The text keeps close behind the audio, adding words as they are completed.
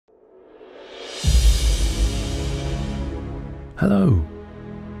Hello!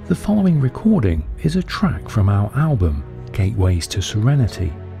 The following recording is a track from our album, Gateways to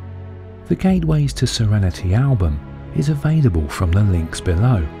Serenity. The Gateways to Serenity album is available from the links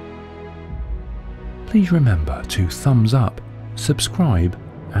below. Please remember to thumbs up, subscribe,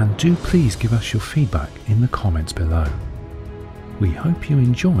 and do please give us your feedback in the comments below. We hope you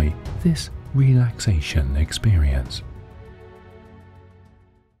enjoy this relaxation experience.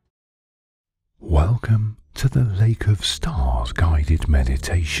 Welcome to the Lake of Stars guided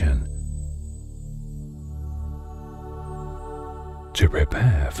meditation. To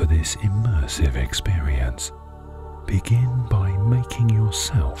prepare for this immersive experience, begin by making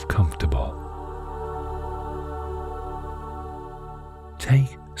yourself comfortable.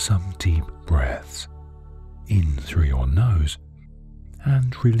 Take some deep breaths in through your nose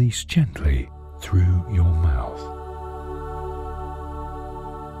and release gently through your mouth.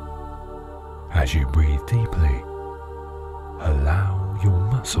 As you breathe deeply, allow your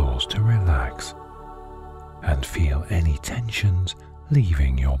muscles to relax and feel any tensions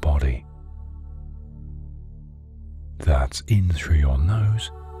leaving your body. That's in through your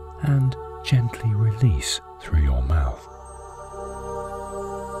nose and gently release through your mouth.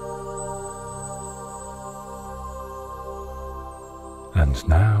 And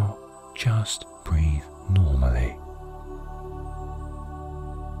now, just breathe normally.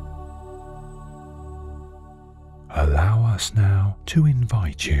 Allow us now to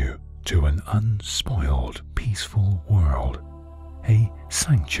invite you to an unspoiled, peaceful world, a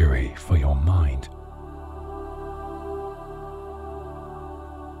sanctuary for your mind.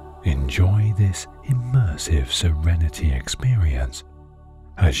 Enjoy this immersive serenity experience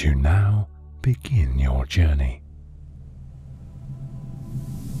as you now begin your journey.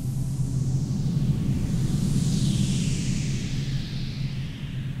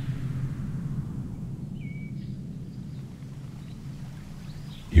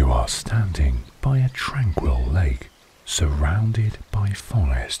 You are standing by a tranquil lake surrounded by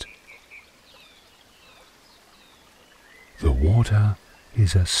forest. The water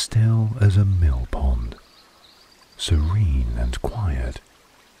is as still as a mill pond, serene and quiet.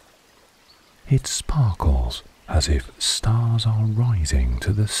 It sparkles as if stars are rising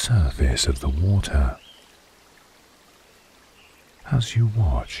to the surface of the water. As you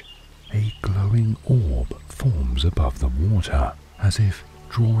watch, a glowing orb forms above the water as if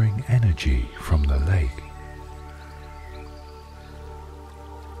drawing energy from the lake.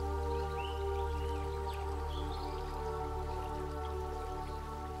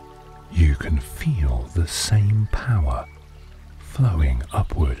 You can feel the same power flowing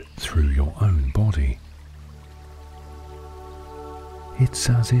upward through your own body. It's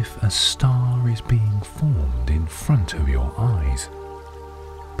as if a star is being formed in front of your eyes,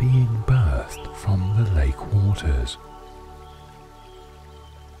 being birthed from the lake waters.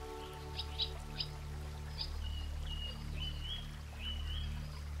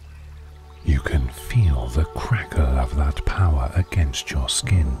 You can feel the crackle of that power against your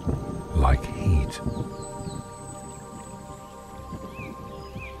skin, like heat.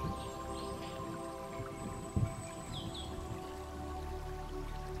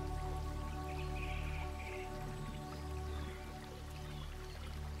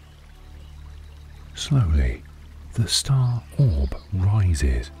 Slowly, the star orb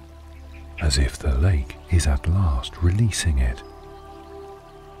rises, as if the lake is at last releasing it.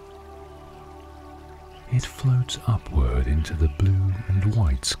 It floats upward into the blue and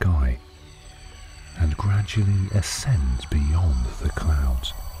white sky and gradually ascends beyond the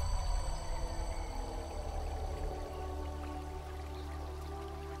clouds.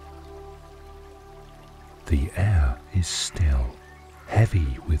 The air is still,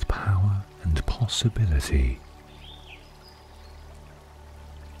 heavy with power and possibility.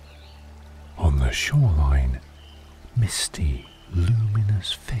 On the shoreline, misty,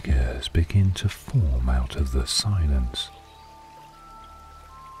 luminous figures begin to form out of the silence.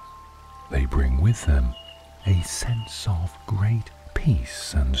 They bring with them a sense of great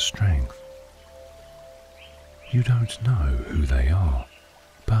peace and strength. You don't know who they are,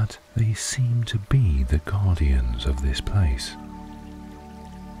 but they seem to be the guardians of this place.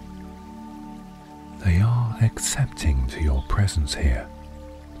 They are accepting to your presence here,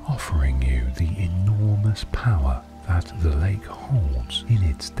 offering you the enormous power that the lake holds in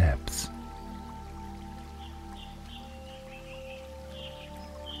its depths.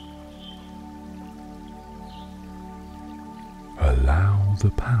 Allow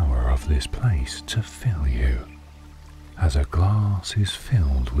the power of this place to fill you, as a glass is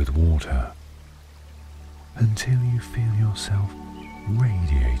filled with water, until you feel yourself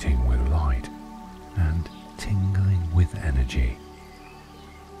radiating with light and tingling with with energy.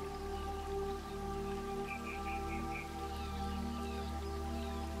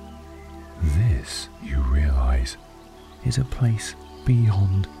 This, you realize, is a place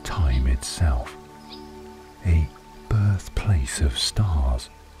beyond time itself, a birthplace of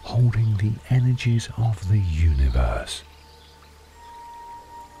stars holding the energies of the universe.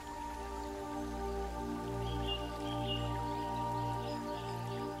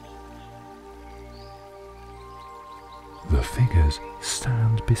 The figures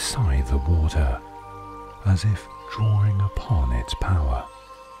stand beside the water, as if drawing upon its power.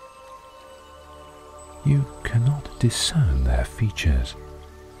 You cannot discern their features.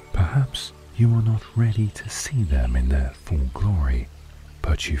 Perhaps you are not ready to see them in their full glory,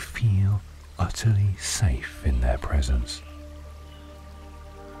 but you feel utterly safe in their presence.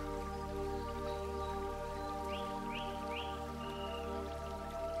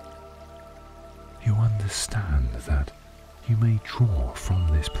 You understand that you may draw from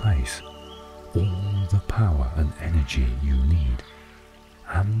this place all the power and energy you need,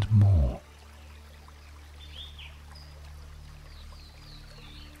 and more.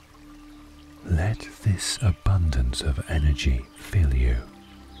 Let this abundance of energy fill you,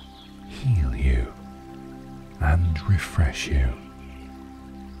 heal you, and refresh you,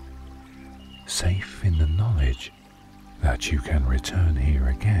 safe in the knowledge that you can return here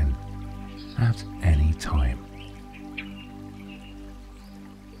again at any time.